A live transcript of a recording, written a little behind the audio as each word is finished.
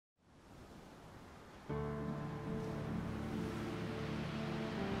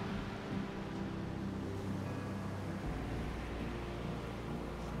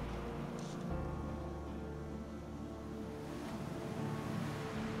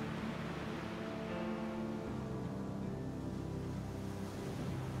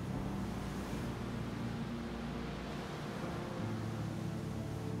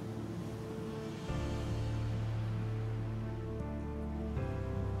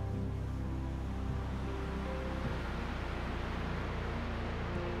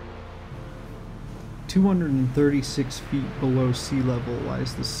236 feet below sea level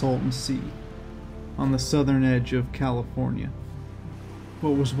lies the Salton Sea, on the southern edge of California.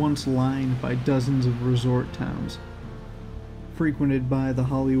 What was once lined by dozens of resort towns, frequented by the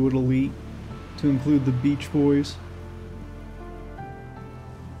Hollywood elite, to include the Beach Boys,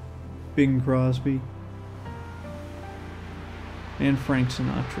 Bing Crosby, and Frank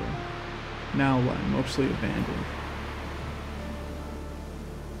Sinatra, now lie mostly abandoned.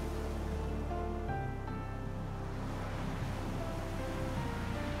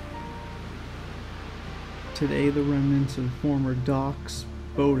 Today, the remnants of former docks,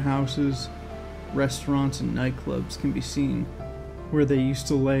 boathouses, restaurants, and nightclubs can be seen where they used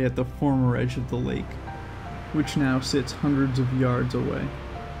to lay at the former edge of the lake, which now sits hundreds of yards away.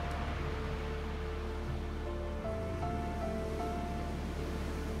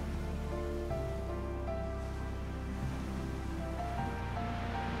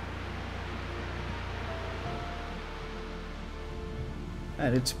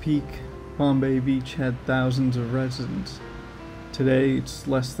 At its peak, Bombay Beach had thousands of residents. Today, it's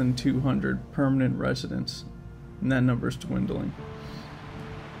less than 200 permanent residents, and that number's dwindling.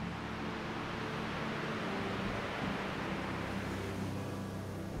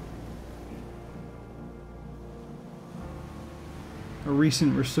 A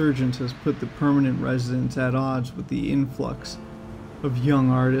recent resurgence has put the permanent residents at odds with the influx of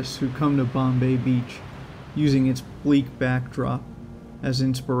young artists who come to Bombay Beach, using its bleak backdrop as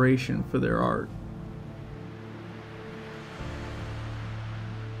inspiration for their art.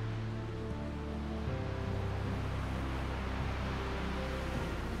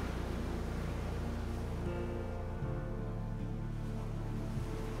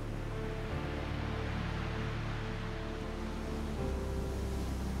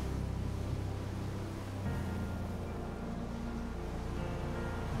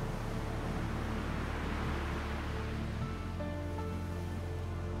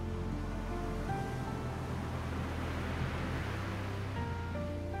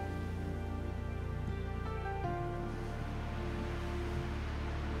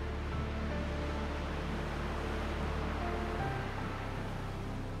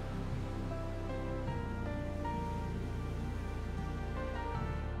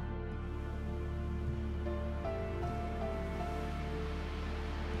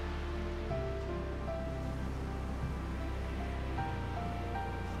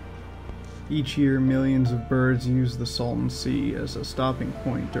 Each year, millions of birds use the Salton Sea as a stopping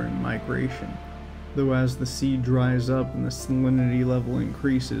point during migration, though as the sea dries up and the salinity level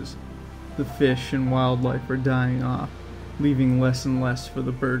increases, the fish and wildlife are dying off, leaving less and less for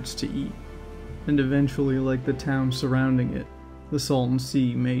the birds to eat, and eventually, like the towns surrounding it, the Salton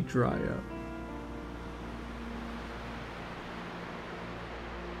Sea may dry up.